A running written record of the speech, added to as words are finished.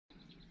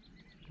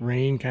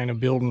Rain kind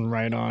of building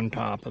right on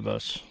top of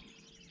us.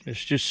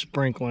 It's just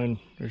sprinkling.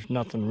 There's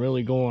nothing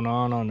really going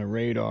on the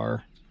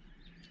radar.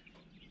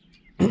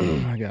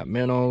 I got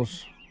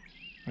minnows.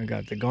 I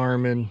got the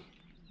Garmin.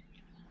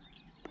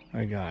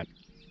 I got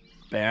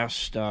bass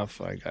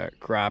stuff. I got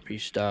crappie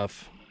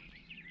stuff.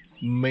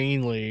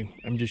 Mainly,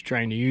 I'm just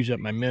trying to use up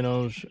my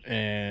minnows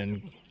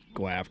and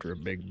go after a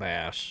big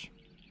bass.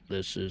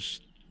 This is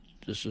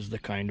the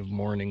kind of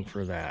morning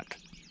for that.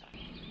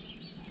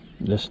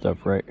 This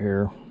stuff right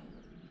here,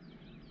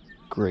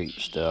 great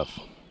stuff.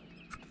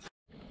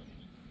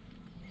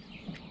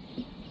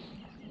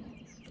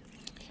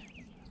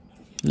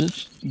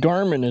 This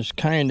Garmin is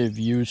kind of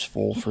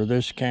useful for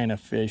this kind of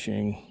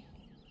fishing,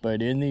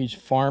 but in these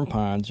farm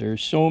ponds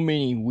there's so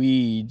many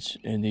weeds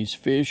and these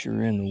fish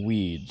are in the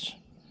weeds.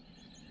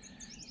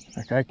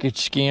 Like I could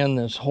scan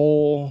this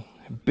whole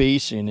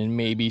basin and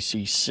maybe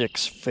see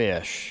 6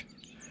 fish.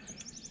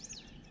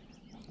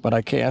 But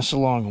I cast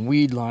along a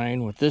weed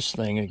line with this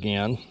thing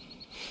again.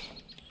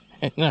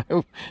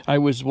 And I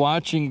was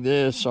watching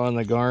this on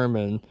the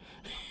Garmin.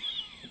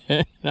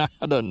 And out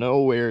of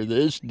nowhere,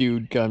 this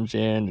dude comes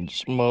in and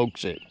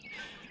smokes it.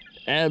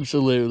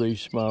 Absolutely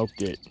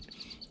smoked it.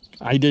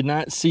 I did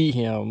not see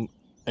him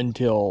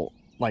until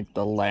like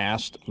the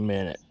last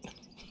minute.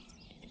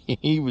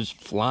 He was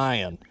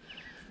flying.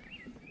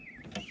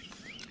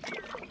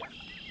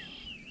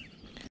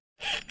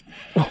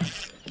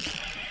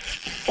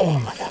 Oh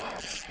my God.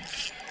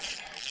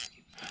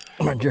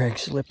 My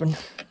drag's slipping.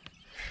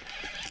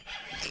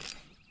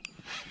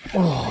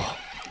 Oh,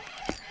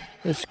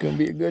 this is gonna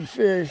be a good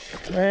fish.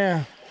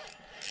 Yeah.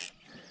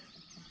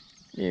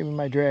 Maybe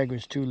my drag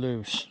was too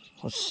loose.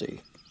 Let's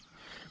see.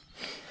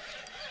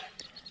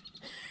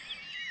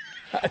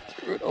 I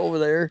threw it over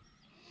there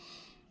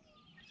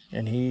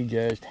and he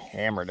just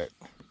hammered it.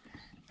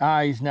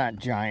 Ah, he's not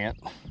giant.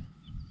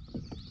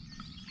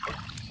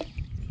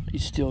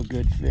 He's still a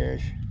good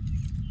fish.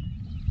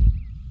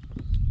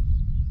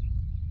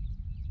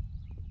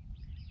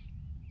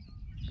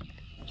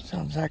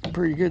 Sounds like a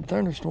pretty good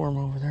thunderstorm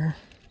over there.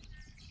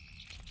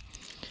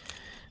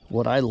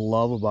 What I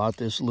love about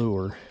this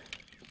lure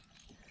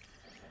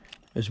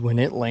is when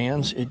it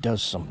lands, it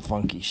does some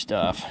funky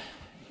stuff.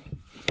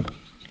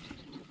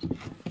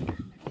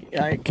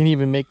 I can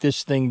even make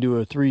this thing do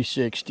a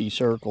 360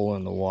 circle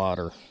in the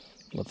water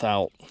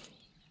without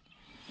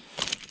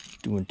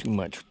doing too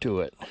much to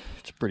it.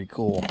 It's pretty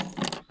cool.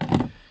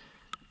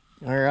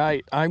 All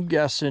right, I'm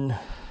guessing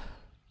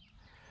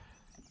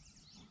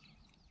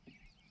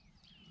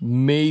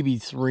maybe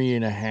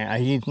 3.5.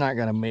 He's not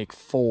gonna make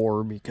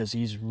 4 because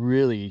he's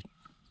really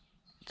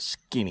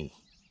skinny.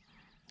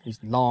 He's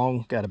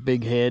long, got a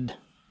big head.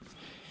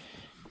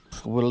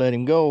 We'll let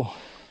him go.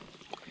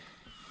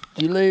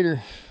 See you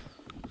later.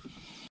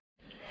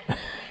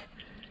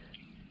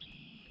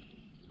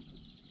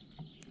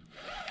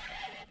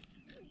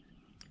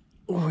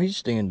 Oh, he's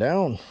staying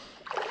down.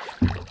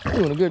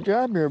 Doing a good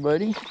job here,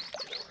 buddy.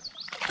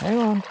 Hang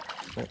on.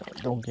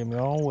 Don't get me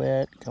all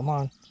wet. Come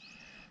on.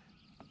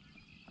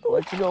 I'll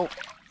let you go.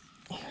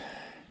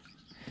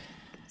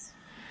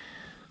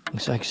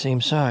 Looks like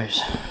same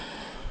size.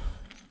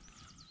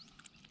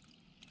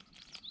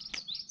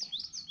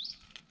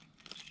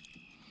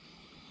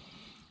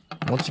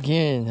 Once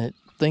again, that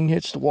thing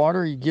hits the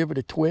water, you give it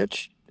a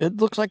twitch. It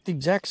looks like the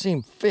exact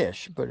same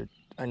fish, but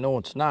I know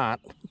it's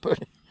not, but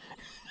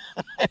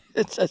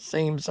it's the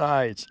same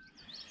size.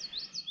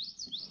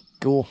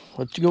 Cool.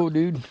 Let you go,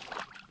 dude.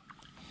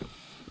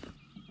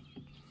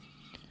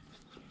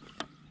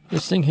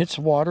 This thing hits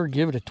the water,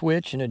 give it a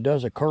twitch, and it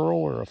does a curl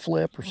or a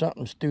flip or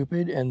something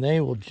stupid, and they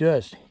will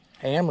just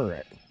hammer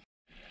it.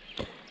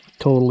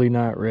 Totally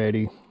not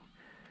ready.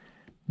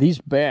 These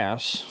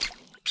bass,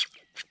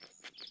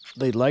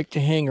 they like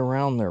to hang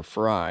around their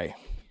fry.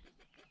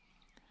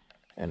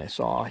 And I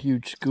saw a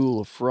huge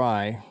school of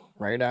fry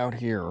right out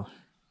here.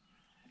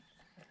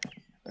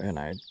 And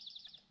I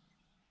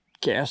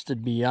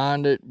casted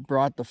beyond it,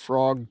 brought the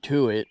frog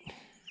to it,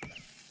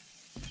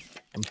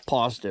 and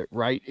paused it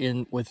right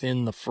in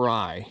within the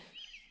fry.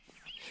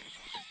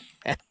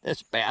 And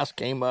this bass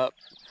came up,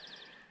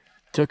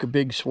 took a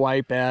big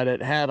swipe at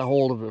it, had a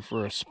hold of it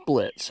for a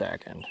split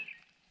second.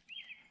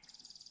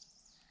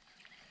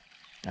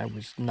 I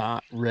was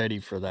not ready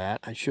for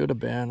that. I should have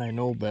been. I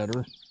know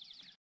better.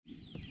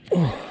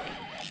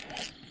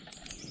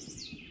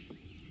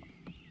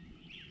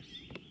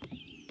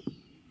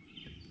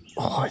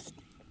 Oh,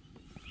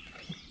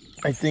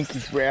 I think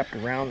he's wrapped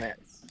around that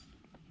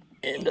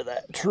end of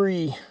that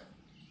tree.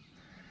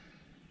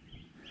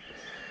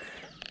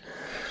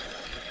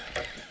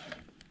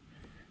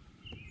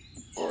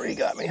 Or he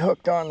got me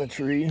hooked on the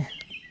tree.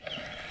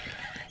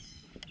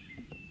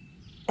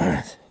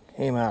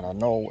 Came out of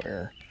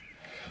nowhere.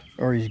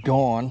 Or he's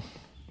gone.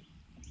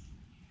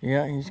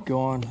 Yeah, he's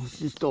gone. It's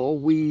just all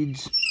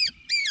weeds.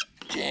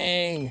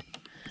 Dang.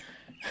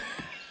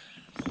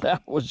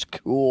 That was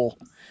cool.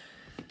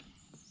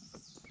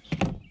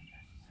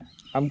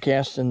 I'm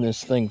casting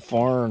this thing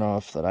far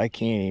enough that I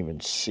can't even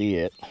see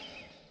it.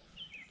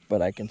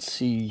 But I can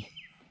see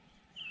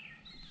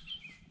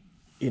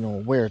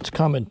where it's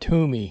coming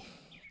to me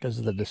because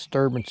of the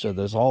disturbance of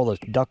there's all this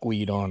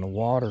duckweed on the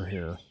water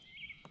here.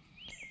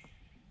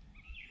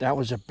 That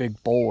was a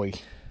big boy.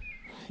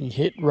 He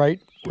hit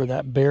right where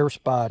that bare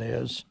spot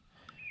is.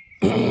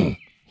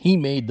 He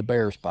made the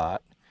bare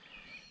spot.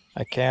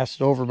 I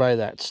cast it over by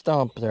that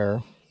stump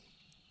there.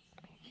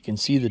 You can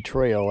see the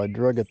trail. I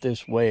drug it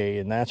this way,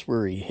 and that's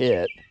where he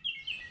hit.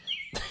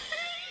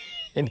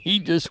 And he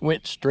just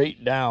went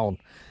straight down.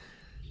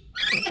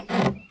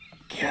 God,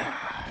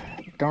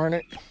 darn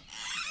it.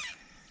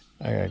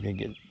 I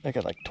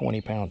got like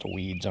 20 pounds of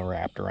weeds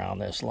wrapped around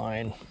this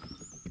line.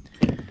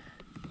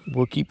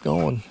 We'll keep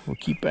going. We'll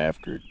keep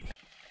after it.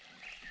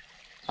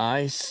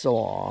 I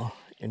saw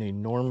an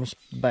enormous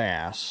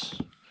bass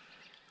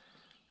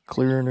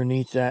clear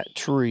underneath that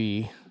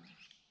tree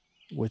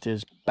with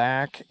his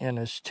back and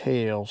his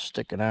tail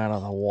sticking out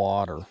of the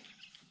water.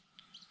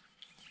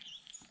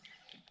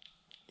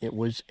 It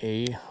was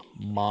a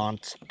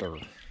monster.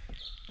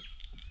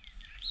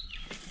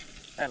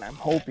 And I'm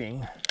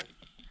hoping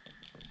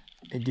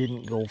it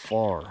didn't go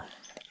far.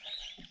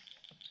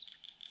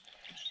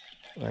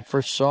 When I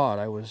first saw it,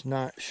 I was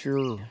not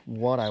sure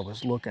what I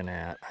was looking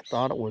at. I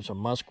thought it was a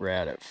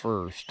muskrat at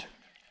first,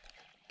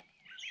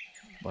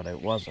 but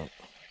it wasn't.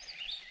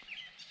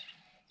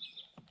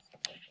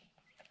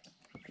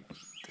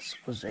 This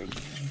was a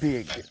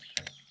big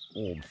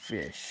old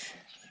fish,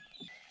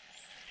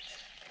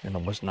 and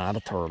it was not a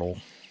turtle.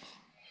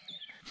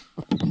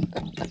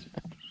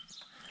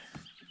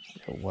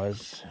 It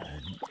was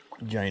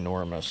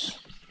ginormous.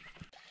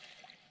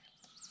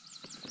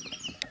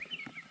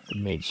 I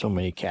made so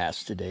many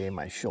casts today,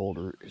 my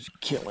shoulder is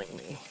killing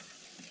me.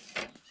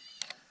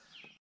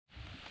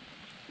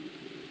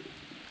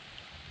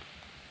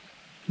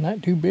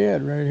 Not too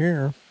bad right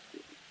here.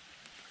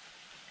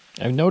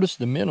 I've noticed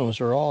the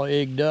minnows are all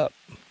egged up.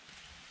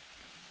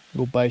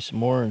 Go buy some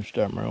more and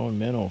start my own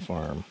minnow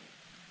farm.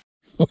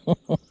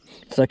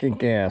 Second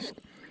cast.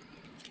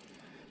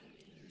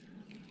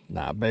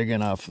 Not big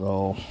enough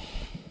though.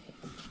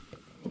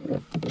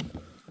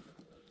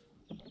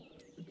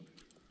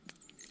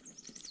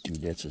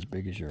 Dude, that's as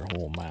big as your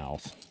whole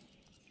mouth.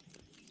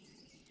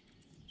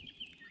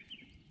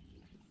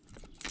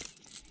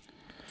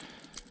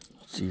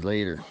 See you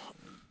later.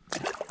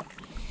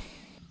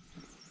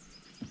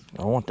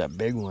 I want that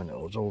big one that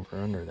was over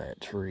under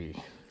that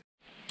tree.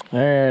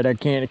 Alright, I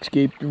can't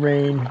escape the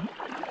rain.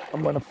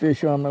 I'm gonna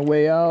fish on my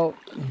way out.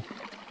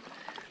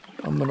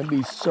 I'm gonna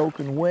be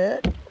soaking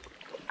wet.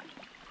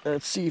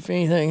 Let's see if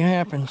anything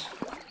happens.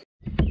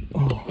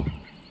 Oh.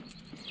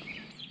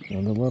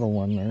 And the little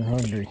one, they're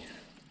hungry.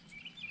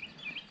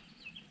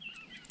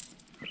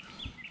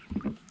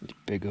 These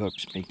big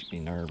hooks make me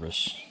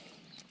nervous.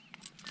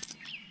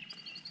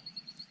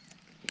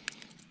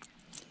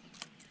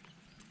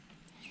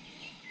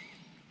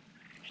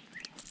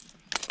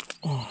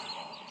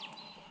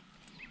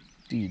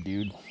 See you,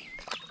 dude.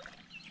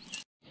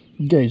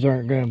 You guys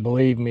aren't gonna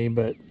believe me,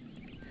 but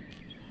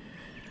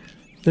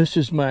this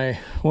is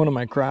one of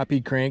my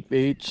crappie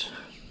crankbaits,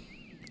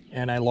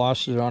 and I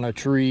lost it on a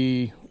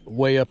tree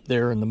way up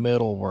there in the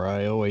middle where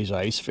I always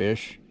ice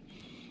fish.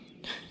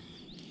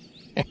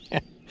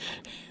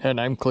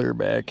 And I'm clear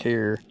back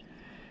here,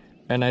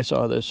 and I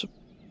saw this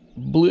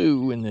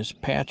blue in this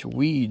patch of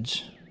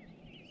weeds,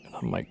 and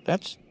I'm like,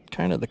 that's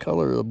kind of the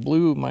color of the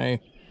blue of my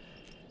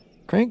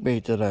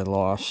crankbait that I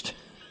lost.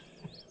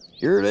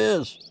 Here it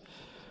is.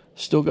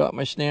 Still got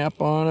my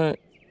snap on it.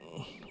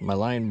 My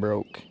line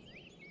broke.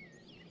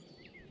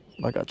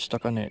 I got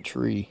stuck on that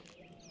tree.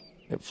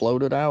 It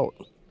floated out.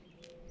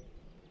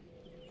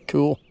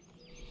 Cool.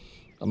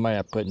 I might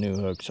have to put new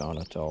hooks on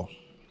it though.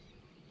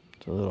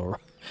 It's a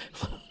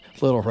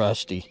little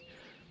rusty.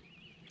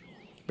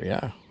 But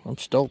yeah, I'm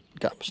still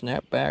got my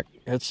snap back.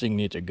 That thing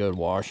needs a good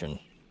washing.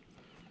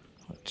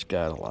 It's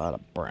got a lot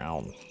of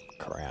brown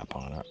crap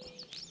on it.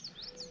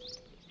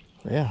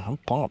 But yeah, I'm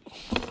pumped.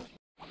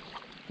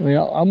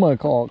 Well, I'm gonna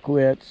call it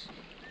quits.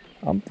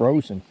 I'm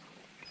frozen.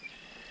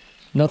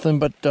 Nothing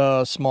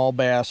but small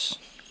bass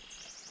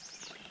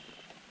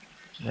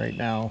right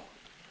now.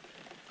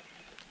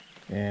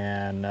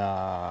 And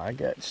I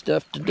got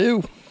stuff to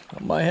do.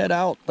 I'm gonna head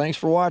out. Thanks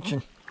for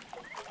watching.